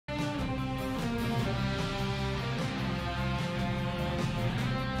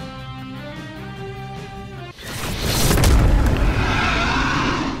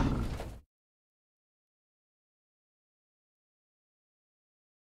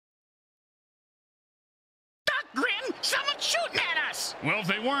Someone's shooting at us! Well, if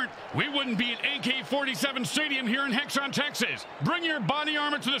they weren't, we wouldn't be at AK-47 Stadium here in Hexxon, Texas. Bring your body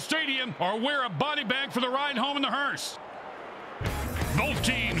armor to the stadium or wear a body bag for the ride home in the hearse. Both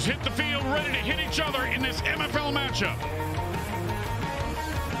teams hit the field ready to hit each other in this MFL matchup.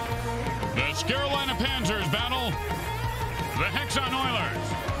 The Scarolina Panzers battle the Hexxon Oilers.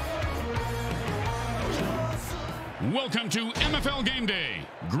 Welcome to MFL Game Day.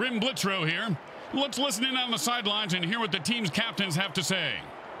 Grim Blitzrow here. Let's listen in on the sidelines and hear what the team's captains have to say.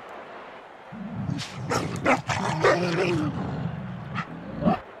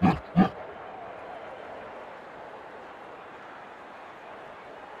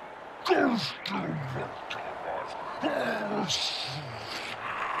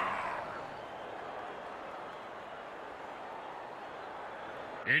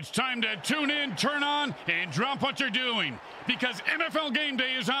 It's time to tune in, turn on, and drop what you're doing, because MFL Game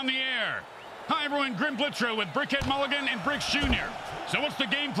Day is on the air. Hi, everyone. Grim Blitzrow with Brickhead Mulligan and Bricks Jr. So what's the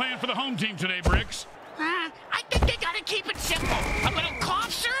game plan for the home team today, Bricks? I think they gotta keep it simple. A little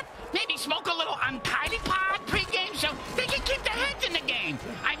cough syrup, maybe smoke a little untidy pod pregame so they can keep their heads in the game.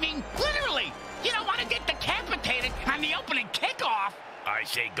 I mean, literally. You don't want to get decapitated on the opening kickoff. I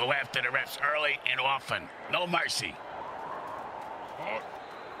say go after the refs early and often. No mercy.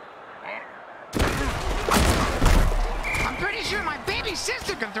 I'm pretty sure my baby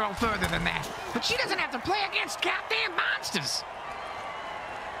sister can throw further than that, but she doesn't have to play against goddamn monsters.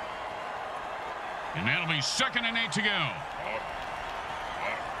 And that'll be 2nd and 8 to go.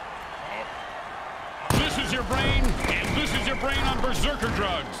 This is your brain, and this is your brain on berserker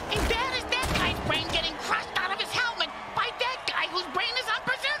drugs. And that is that guy's brain getting crushed out of his helmet by that guy whose brain is on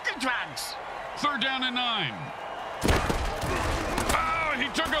berserker drugs. 3rd down and 9. Oh, he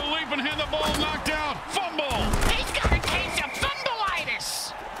took a leap and had the ball knocked out. Fumble. He's got a case of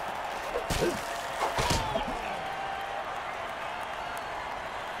fumbleitis.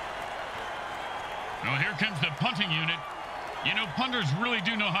 Well, here comes the punting unit. You know, punters really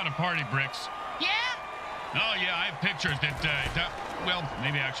do know how to party, Bricks. Yeah? Oh, yeah, I have pictures that, well,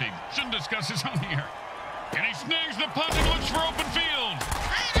 maybe I actually shouldn't discuss this on the air. And he snags the punt and looks for open field.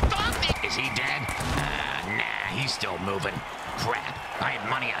 I thought that... Is he dead? Nah, he's still moving. Crap, I had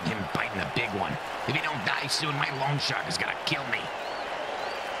money on him biting the big one. If he don't die soon, my loan shark is gonna kill me.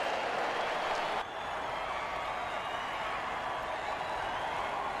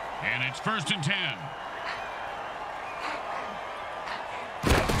 And it's 1st and 10.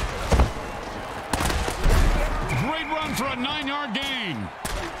 Great run for a 9-yard gain.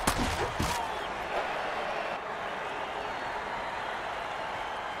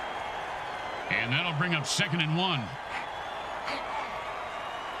 And that'll bring up 2nd and 1.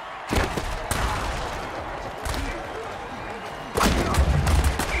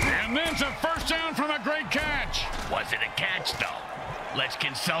 And that's a 1st down from a great catch. Was it a catch, though? Let's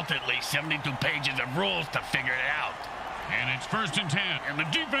consult at least 72 pages of rules to figure it out. And it's 1st and 10. And the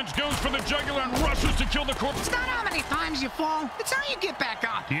defense goes for the jugular and rushes to kill the corpse. It's not how many times you fall, it's how you get back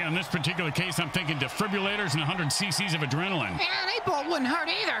up. Yeah, in this particular case, I'm thinking defibrillators and 100 cc's of adrenaline. Yeah, an 8-ball wouldn't hurt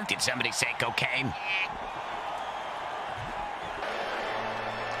either. Did somebody say cocaine?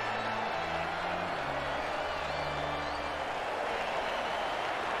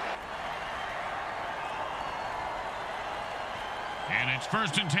 And it's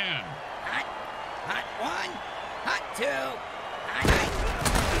 1st and 10. Hot 1, hot 2, hot 8.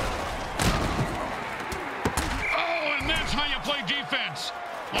 Oh, and that's how you play defense.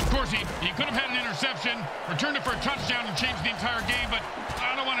 Of course, he could have had an interception, returned it for a touchdown, and changed the entire game, but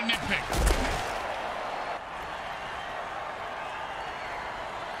I don't want to nitpick.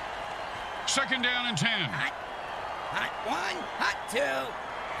 Second down and 10. Hot 1, hot 2,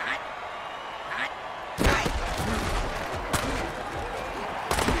 hot.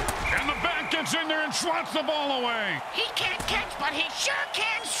 And the back gets in there and swats the ball away. He can't catch, but he sure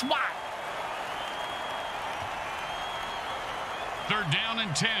can swat. 3rd down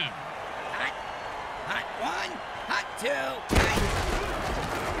and 10. Hot 1, hot 2,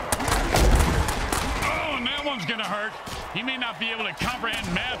 Oh, and that one's going to hurt. He may not be able to comprehend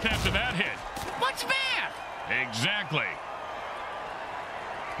math after that hit. What's math? Exactly.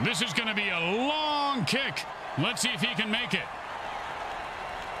 This is going to be a long kick. Let's see if he can make it.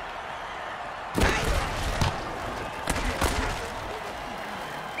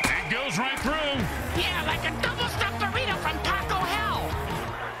 It goes right through. Yeah, like a double-stuffed burrito from Taco Hell.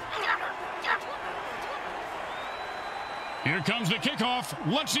 Here comes the kickoff.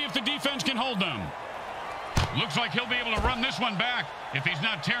 Let's see if the defense can hold them. Looks like he'll be able to run this one back if he's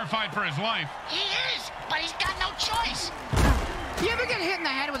not terrified for his life. He is, but he's got no choice. You ever get hit in the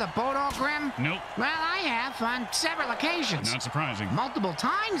head with a boat all grim? Nope. Well, I have on several occasions. Not surprising. Multiple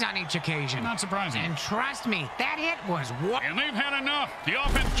times on each occasion. Not surprising. And trust me, that hit was what? And they've had enough. The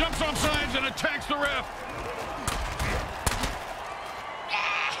offense jumps off sides and attacks the ref.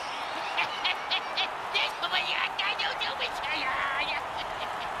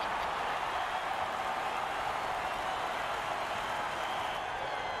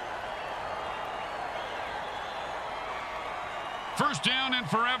 First down and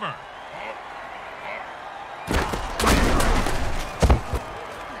forever.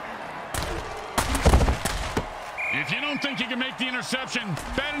 If you don't think you can make the interception,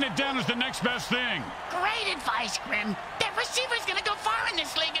 batting it down is the next best thing. Great advice, Grim. That receiver's gonna go far in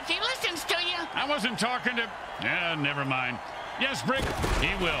this league if he listens to you. I wasn't talking to... never mind. Yes, Brick,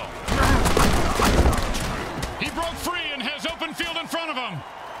 he will. He broke free and has open field in front of him.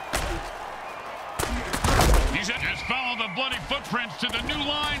 He's just follow the bloody footprints to the new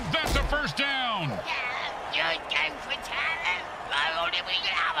line. That's a first down.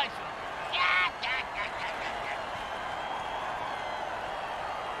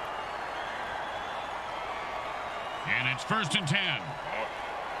 And it's first and 10.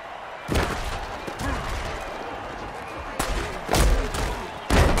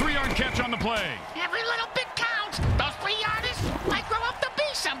 Three-yard catch on the play. Every little bit counts. Those 3-yarders might grow up to be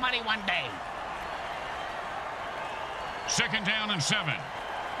somebody one day. Second down and 7.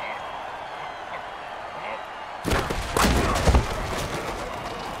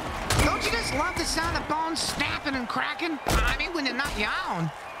 Don't you just love the sound of bones snapping and cracking? I mean, when they're not your own.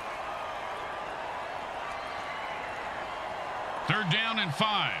 Third down and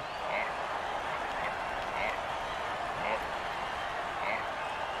 5.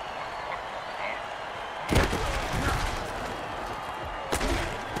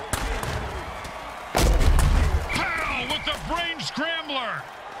 Powell with the brain scrambler.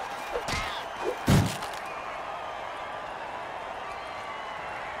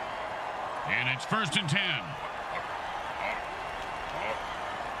 And it's first and 10.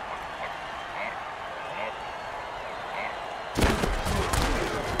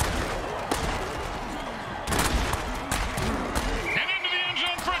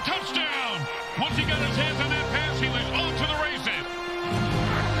 Once he got his hands on that pass, he was on to the races.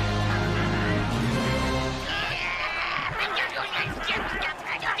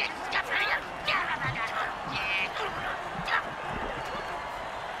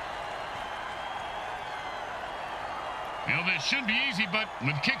 Well, this should be easy, but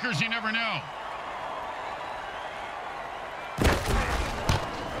with kickers, you never know.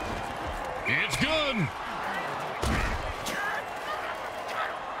 It's good.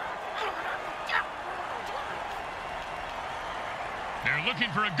 They're looking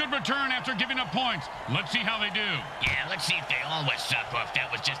for a good return after giving up points. Let's see how they do. Yeah, let's see if they always suck or if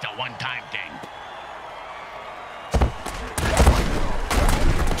that was just a one-time thing.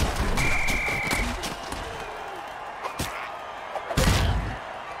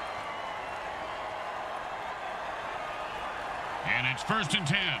 And it's first and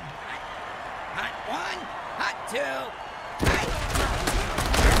 10. Hot 1, hot 2,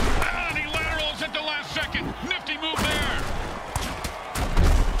 And he laterals at the last second. Nifty move there.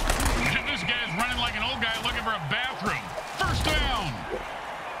 And this guy's running like an old guy looking for a bathroom. First down.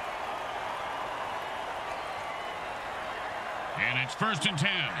 And it's first and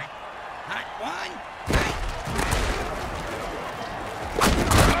 10. hot 1,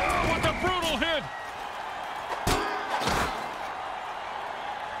 Oh, with a brutal hit.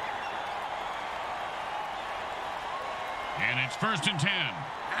 And it's first and 10.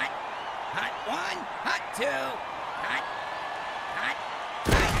 hot 1, hot 2,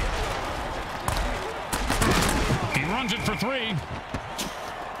 He runs it for 3.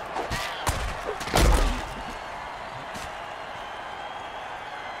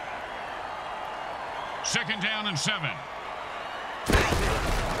 Second down and 7.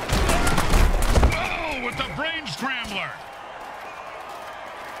 Oh, with the brain scrambler.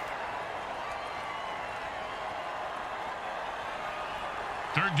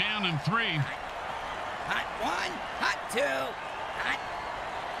 Third down and 3. hot 1, hot 2,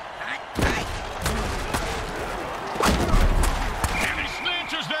 And he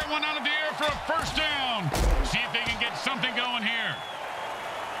snatches that one out of the air for a first down. See if they can get something going here.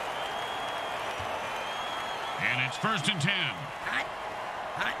 And it's first and 10.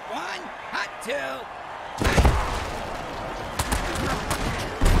 hot 1, hot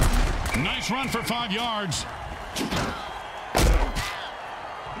 2. Nice run for 5 yards.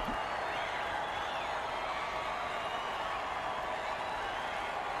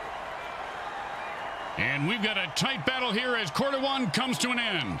 And we've got a tight battle here as quarter one comes to an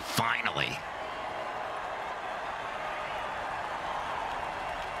end. Finally.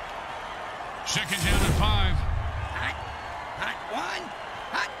 Second down and 5. Hot. Hot 1.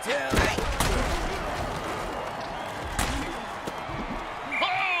 Hot 2.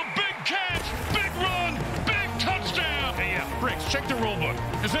 Oh, big catch, big run, big touchdown. Hey, Bricks, check the rule book.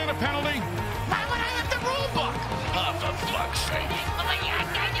 Is that a penalty? Why would I have the rule book? Oh, for fuck's sake. Oh, my God,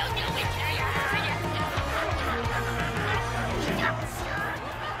 I don't do it.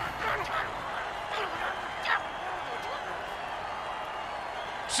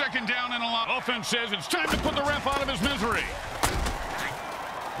 Second down and a lot. Offense says it's time to put the ref out of his misery.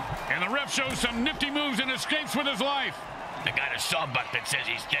 And the ref shows some nifty moves and escapes with his life. They got a sawbuck that says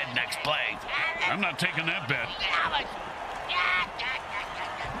he's dead next play. I'm not taking that bet.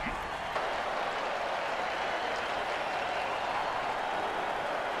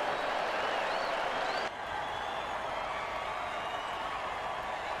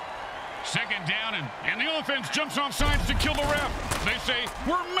 Second down, and the offense jumps off sides to kill the ref. They say,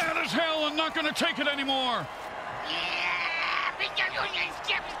 we're mad as hell and not going to take it anymore.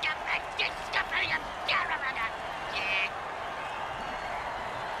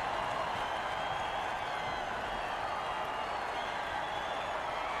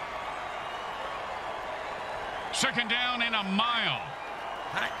 Second down and a mile.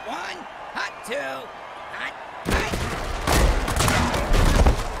 Hot 1. Hot 2. Hot.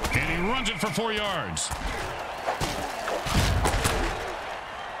 And he runs it for 4 yards.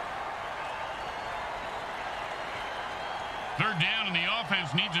 Third down, and the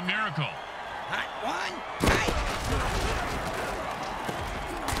offense needs a miracle. Hot 1.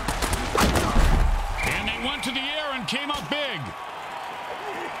 And they went to the air and came up big.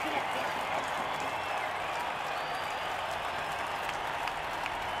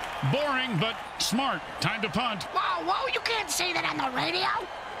 Boring, but smart. Time to punt. Whoa, you can't say that on the radio.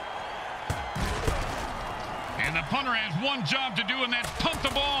 And the punter has one job to do, and that's punt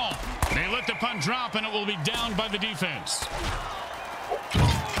the ball. They let the punt drop, and it will be down by the defense.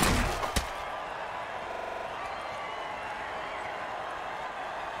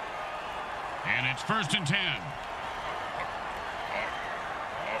 And it's 1st and 10.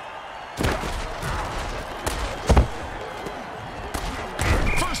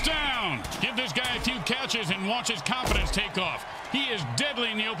 First down. Give this guy a few catches and watch his confidence take off. He is deadly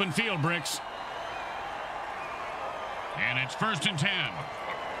in the open field, Bricks. And it's 1st and 10.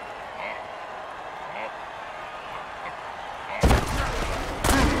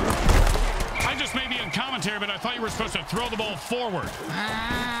 I just may be in commentary, but I thought you were supposed to throw the ball forward.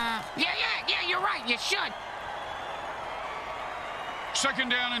 Yeah, you're right. You should. Second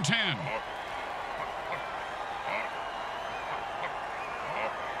down and 10.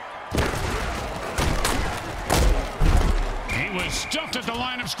 He was stuffed at the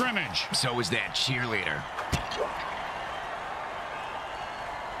line of scrimmage. So was that cheerleader.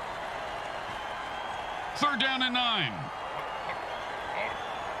 Third down and 9.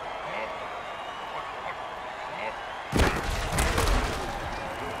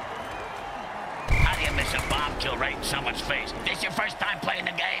 How do you miss a bomb kill right in someone's face? This your first time playing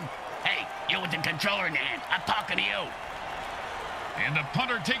the game? Hey, you with the controller in your hand. I'm talking to you. And the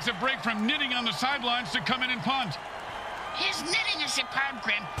punter takes a break from knitting on the sidelines to come in and punt. His knitting is superb,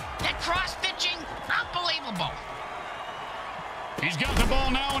 Grim. That cross-stitching, unbelievable. He's got the ball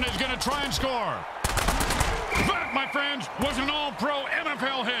now and is going to try and score. That, my friends, was an all-pro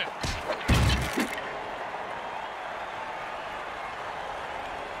MFL hit.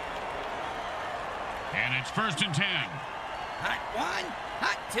 And it's 1st and 10. Hot 1.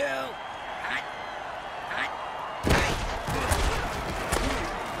 Hot 2. Hot.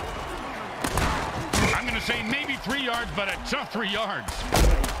 I'm going to say maybe 3 yards, but a tough 3 yards.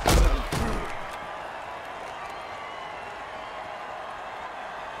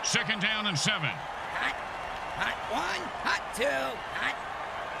 Second down and 7. Hot 1. Hot 2. Hot.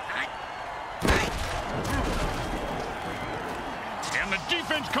 And the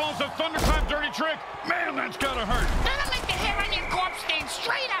defense calls the thunderclap dirty trick. Man, that's got to hurt. That'll make the hair on your corpse stand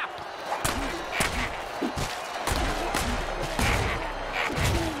straight up.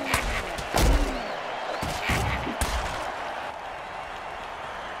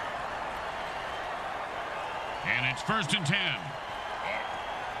 And it's 1st and 10.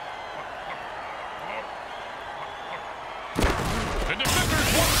 The defender's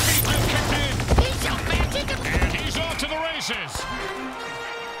one feet just kicked in. He's so bad, he can... And he's off to the races.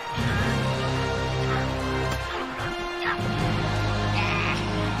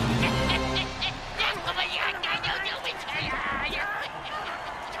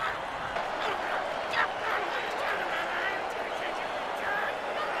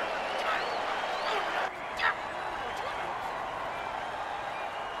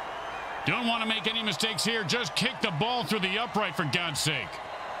 Don't want to make any mistakes here. Just kick the ball through the upright, for God's sake.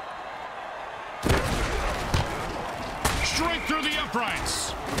 Straight through the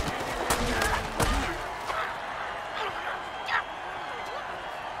uprights.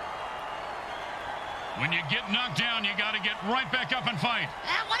 When you get knocked down, you got to get right back up and fight.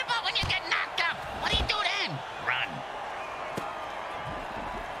 What about when you get knocked up? What do you do then? Run.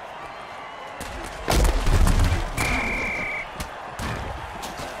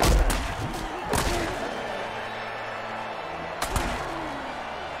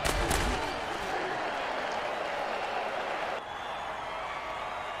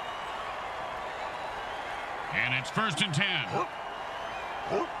 And it's 1st and 10.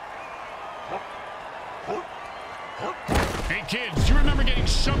 Hey kids, do you remember getting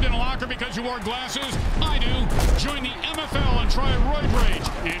shoved in a locker because you wore glasses? I do. Join the MFL and try roid rage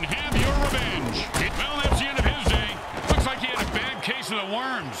and have your revenge. Well, that's the end of his day. Looks like he had a bad case of the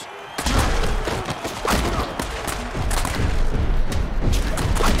worms.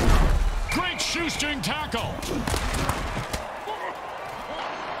 Great shoestring tackle.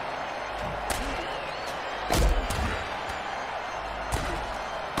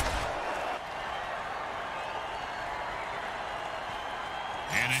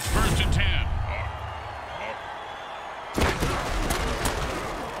 And it's 1st and 10.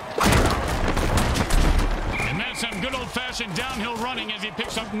 And that's some good old-fashioned downhill running as he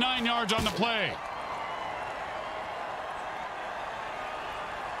picks up 9 yards on the play.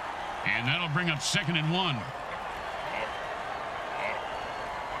 And that'll bring up 2nd and 1.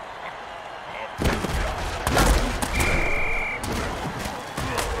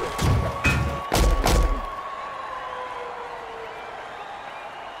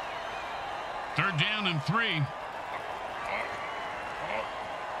 Third down and 3.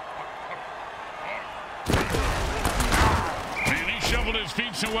 Man, he shoveled his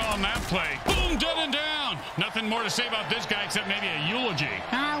feet so well on that play. Boom, dead and down. Nothing more to say about this guy except maybe a eulogy.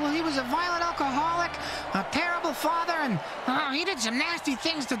 Well, he was a violent alcoholic, a terrible father, and he did some nasty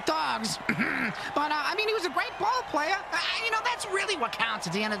things to dogs. But, I mean, he was a great ball player. You know, that's really what counts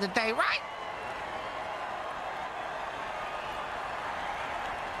at the end of the day, right?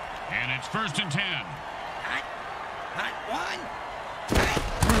 And it's 1st and 10. Hot one.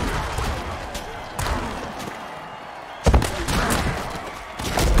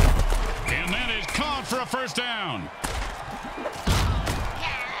 And that is caught for a 1st down.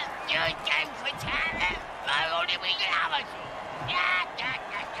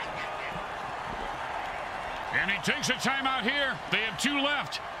 And he takes a timeout here. They have 2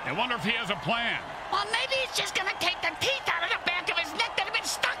 left. I wonder if he has a plan. Well, maybe he's just gonna take the teeth out of the back of his neck that have been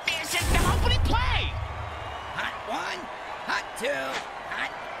stuck there since the opening play. Hot one. Hot two.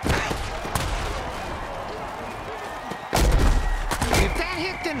 Hot. If that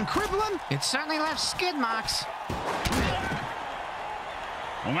hit didn't cripple him, it certainly left skid marks.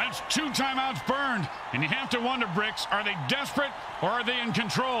 Well, that's 2 timeouts burned. And you have to wonder, Bricks, are they desperate or are they in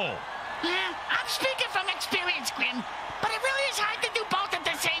control? I'm speaking from experience, Grim, but it really is hard to do both at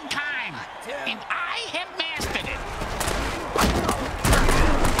the same time. And I have mastered it.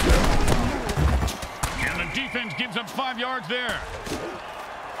 And the defense gives up 5 yards there.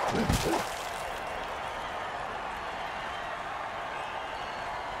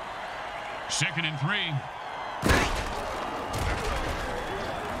 Second and 3.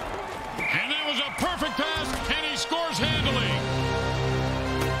 And that was a perfect pass, and he scores handily.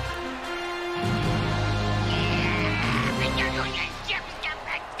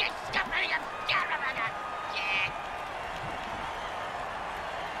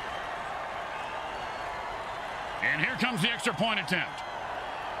 And here comes the extra point attempt.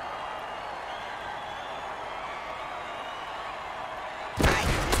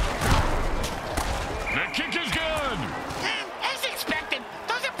 The kick is good. As expected,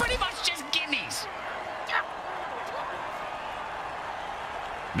 those are pretty much just gimmies.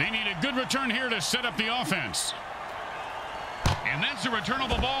 They need a good return here to set up the offense. And that's a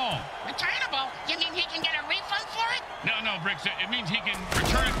returnable ball. Returnable? You mean he can get a refund for it? No, Bricks. It means he can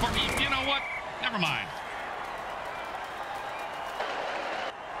return it for me. You know what? Never mind.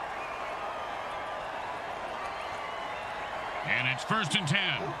 And it's 1st and 10.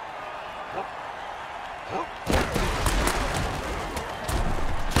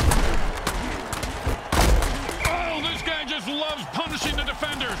 Oh, this guy just loves punishing the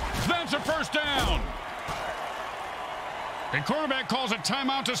defenders. That's a 1st down. The quarterback calls a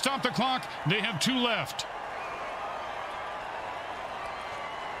timeout to stop the clock. They have 2 left.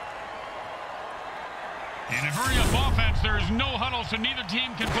 In a hurry-up offense, there is no huddle, so neither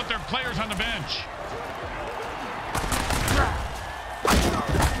team can put their players on the bench.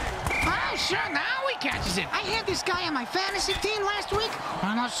 Sure, now he catches it. I had this guy on my fantasy team last week.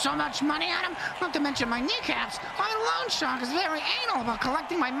 I lost so much money on him, not to mention my kneecaps. My loan shark is very anal about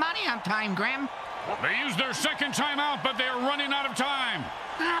collecting my money on time, Grim. They used their second timeout, but they are running out of time.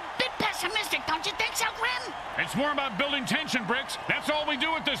 A bit pessimistic, don't you think so, Grim? It's more about building tension, Bricks. That's all we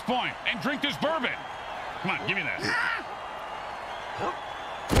do at this point. And drink this bourbon. Come on, give me that.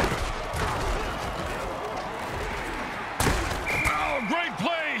 Oh, great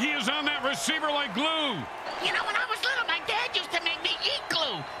play. He is on that receiver like glue. You know, when I was little, my dad used to make me eat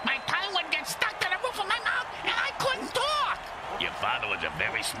glue. My tongue would get stuck to the roof of my mouth, and I couldn't talk. Your father was a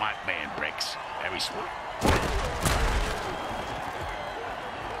very smart man, Bricks. Very smart.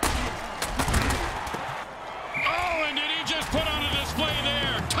 Oh, and did he just put on a display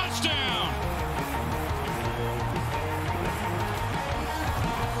there? Touchdown!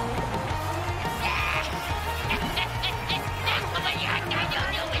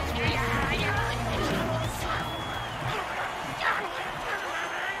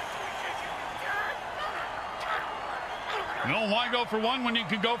 No, why go for one when you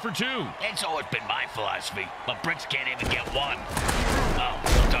can go for two? It's always been my philosophy, but Bricks can't even get one. Oh,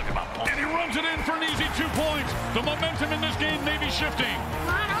 I'm talking about points. And he runs it in for an easy 2 points. The momentum in this game may be shifting.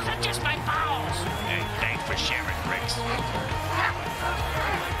 Oh, those are just my balls. Hey, thanks for sharing, Bricks.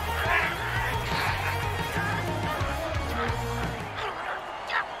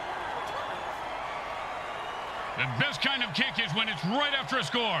 The best kind of kick is when it's right after a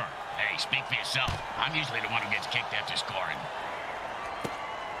score. Hey, speak for yourself. I'm usually the one who gets kicked after scoring.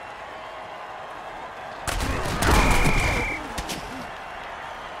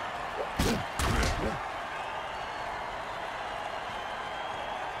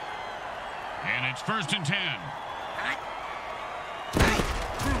 And it's 1st and 10.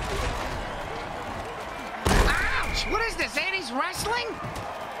 Ouch! What is this, 80s wrestling?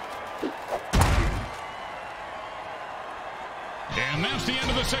 And that's the end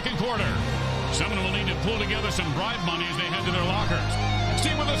of the second quarter. Someone will need to pull together some bribe money as they head to their lockers.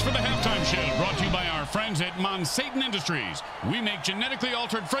 Stay with us for the halftime show, brought to you by our friends at Monsatan Industries. We make genetically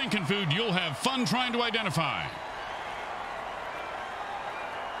altered frankenfood you'll have fun trying to identify.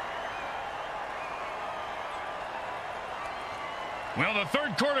 Well, the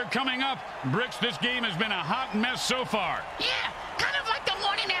third quarter coming up. Bricks, this game has been a hot mess so far. Yeah, kind of like the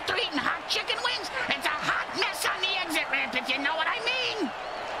morning after eating hot chicken wings. It's a hot mess on the exit ramp, if you know what I mean.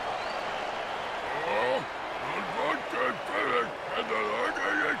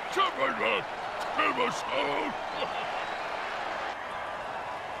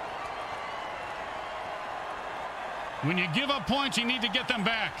 When you give up points, you need to get them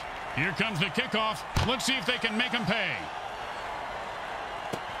back. Here comes the kickoff. Let's see if they can make them pay.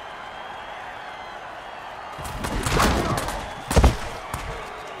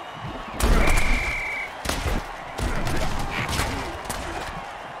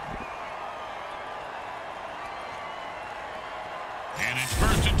 And it's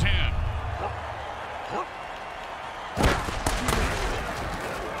 1st and 10.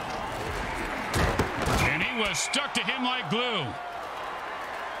 And he was stuck to him like glue.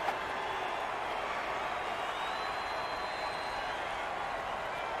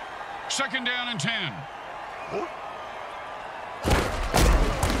 Second down and 10.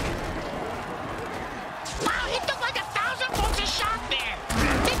 Wow, he took like 1,000 volts of shock there.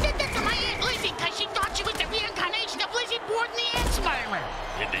 They did that to my Aunt Lizzie because she thought she was the reincarnation of Lizzie Borden the Ant Smiler.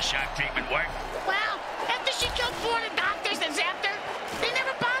 Did the shock treatment work? Well, after she killed 4 of the doctors and zapped her, they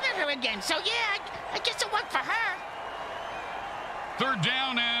never bothered her again. So, yeah, I guess it worked for her. Third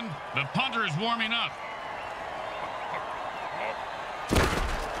down, and the punter is warming up.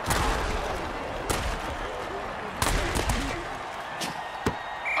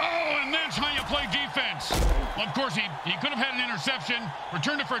 That's how you play defense. Well, of course, he could have had an interception,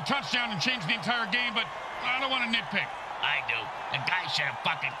 returned it for a touchdown, and changed the entire game, but I don't want to nitpick. I do. The guy should have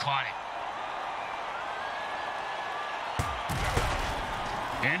fucking caught it.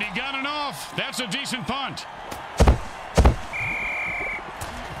 And he got it off. That's a decent punt.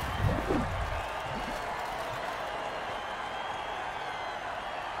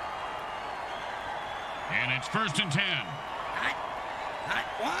 And it's 1st and 10. Hot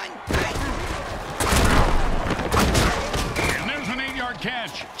one. And there's an 8-yard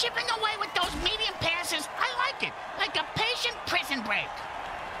catch. Chipping away with those medium passes, I like it. Like a patient prison break.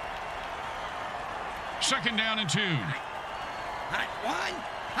 Second down and 2. Hot one.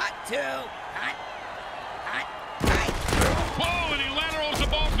 Hot two. Hot. Whoa, and he laterals the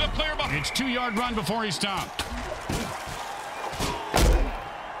ball to the player behind. It's 2-yard run before he stopped.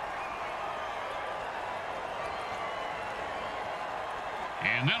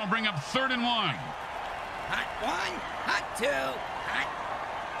 And And that'll bring up 3rd and 1. Hot 1, hot 2, hot,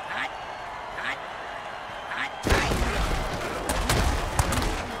 hot, hot, hot,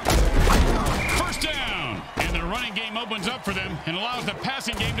 hot. First down. And the running game opens up for them and allows the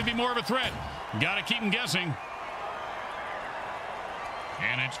passing game to be more of a threat. Got to keep them guessing.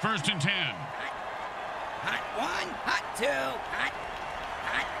 And it's 1st and 10. Hot 1, hot 2, hot,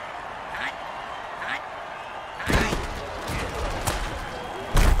 hot, hot, hot, hot.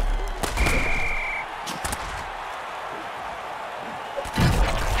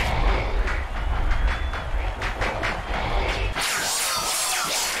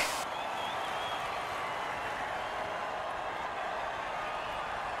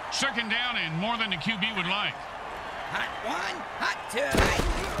 Second down and more than the QB would like. Hot 1, hot 2.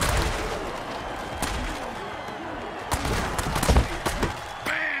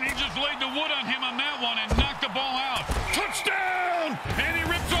 Man, he just laid the wood on him on that one and knocked the ball out. Touchdown! And he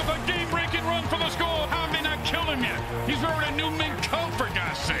rips off a game-breaking run for the score. How have they not killed him yet? He's wearing a new mink coat, for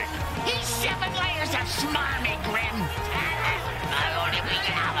God's sake. He's 7 layers of smarmy, Grim. I want to be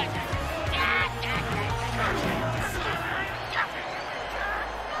out.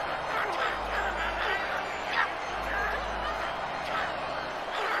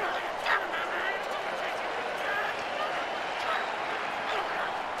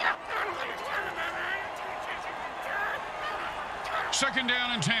 Second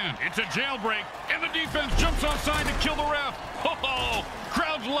down and 10. It's a jailbreak, and the defense jumps offside to kill the ref. Oh,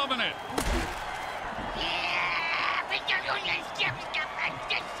 crowd's loving it.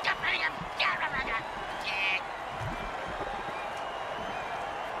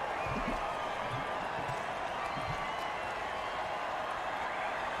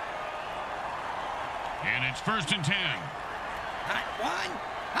 And it's 1st and 10. Hot 1,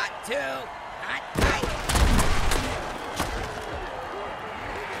 hot 2, hot, hot.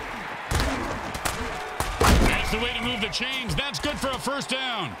 That's the way to move the chains. That's good for a 1st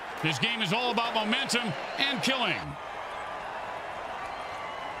down. This game is all about momentum and killing.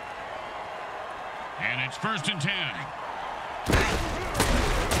 And it's 1st and 10.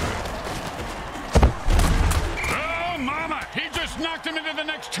 Oh, mama! He just knocked him into the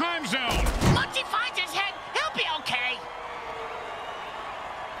next time zone. Once he finds his head, he'll be okay.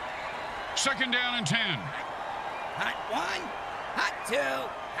 Second down and 10. Hot 1, hot 2,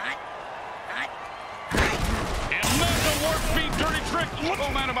 hot, hot, hot. And let the warp speed dirty trick. Oh,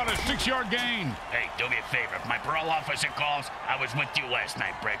 man, about a 6-yard gain. Hey, do me a favor. If my parole officer calls, I was with you last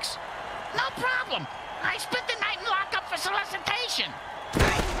night, Bricks. No problem. I spent the night in lockup for solicitation.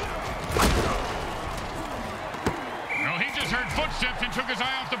 Well, he just heard footsteps and took his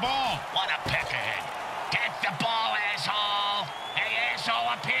eye off the ball. What a peckerhead. Get the ball, asshole. Hey, asshole,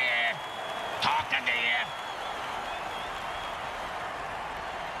 up here. Talking to you.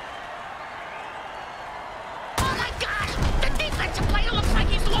 Oh, my gosh. The defensive player looks like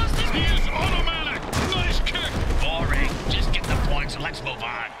he's lost his... He is automatic. Nice kick. Boring. Just get the points and let's move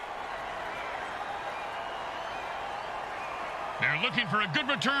on. They're looking for a good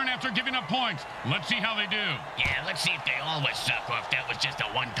return after giving up points. Let's see how they do. Yeah, let's see if they always suck or if that was just a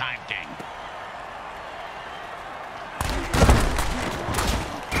one-time thing.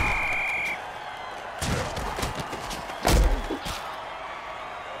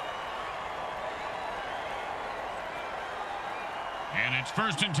 And it's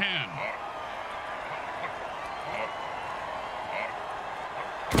 1st and 10.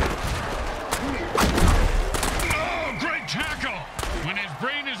 Oh, great tackle. When his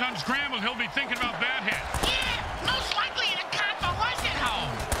brain is unscrambled, he'll be thinking about that hit. Yeah, most likely the convo was at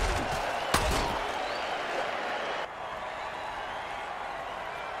home.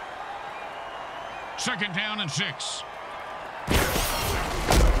 Second down and 6.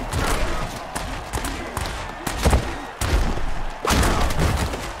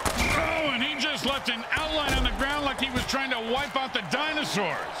 Oh, and he just left an outline on the ground like he was trying to wipe out the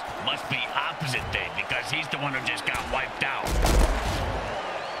dinosaurs. Must be opposite day because he's the one who just got wiped out.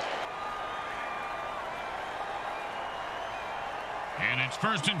 And it's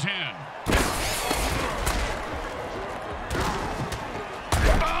 1st and 10.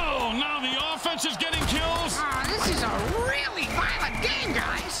 Oh, now the offense is getting kills. Oh, this is a really violent game,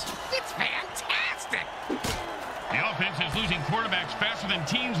 guys. It's fantastic. The offense is losing quarterbacks faster than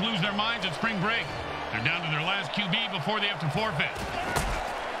teams lose their minds at spring break. They're down to their last QB before they have to forfeit.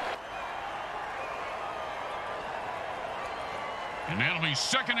 And that'll be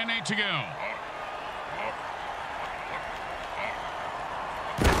 2nd and 8 to go.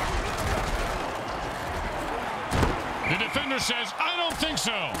 The defender says, I don't think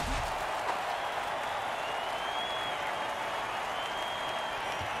so.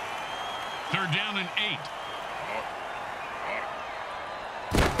 Third down and 8.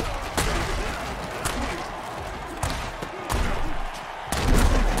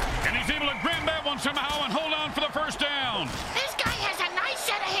 And he's able to grab that one somehow and hold on for the first down. This guy has a nice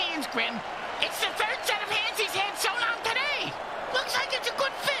set of hands, Grim. It's the third set of hands he's had so long today. Looks like it's a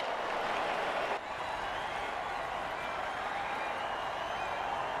good fit.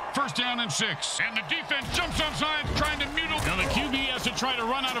 First down and 6. And the defense jumps onside, trying to mutilate. Now the QB has to try to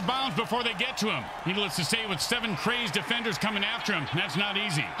run out of bounds before they get to him. Needless to say, with 7 crazed defenders coming after him, that's not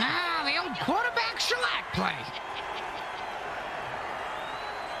easy. The old quarterback shellac play.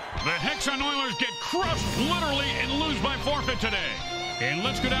 The Hexxon Oilers get crushed, literally, and lose by forfeit today. And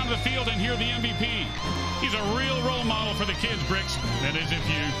let's go down to the field and hear the MVP. He's a real role model for the kids, Bricks. That is, if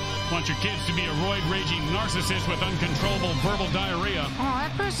you want your kids to be a roid-raging narcissist with uncontrollable verbal diarrhea. Oh,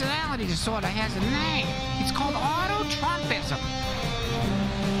 that personality disorder has a name. It's called auto-Trumpism.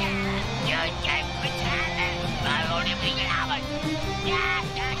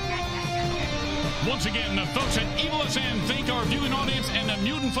 Once again, the folks at Evil SN thank our viewing audience and the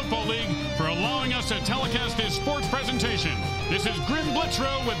Mutant Football League for allowing us to telecast this sports presentation. This is Grim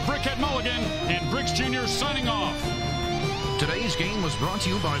Blitzrow with Brickhead Mulligan and Bricks Jr. signing off. Today's game was brought to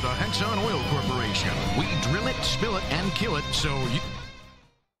you by the Hexxon Oil Corporation. We drill it, spill it, and kill it so you...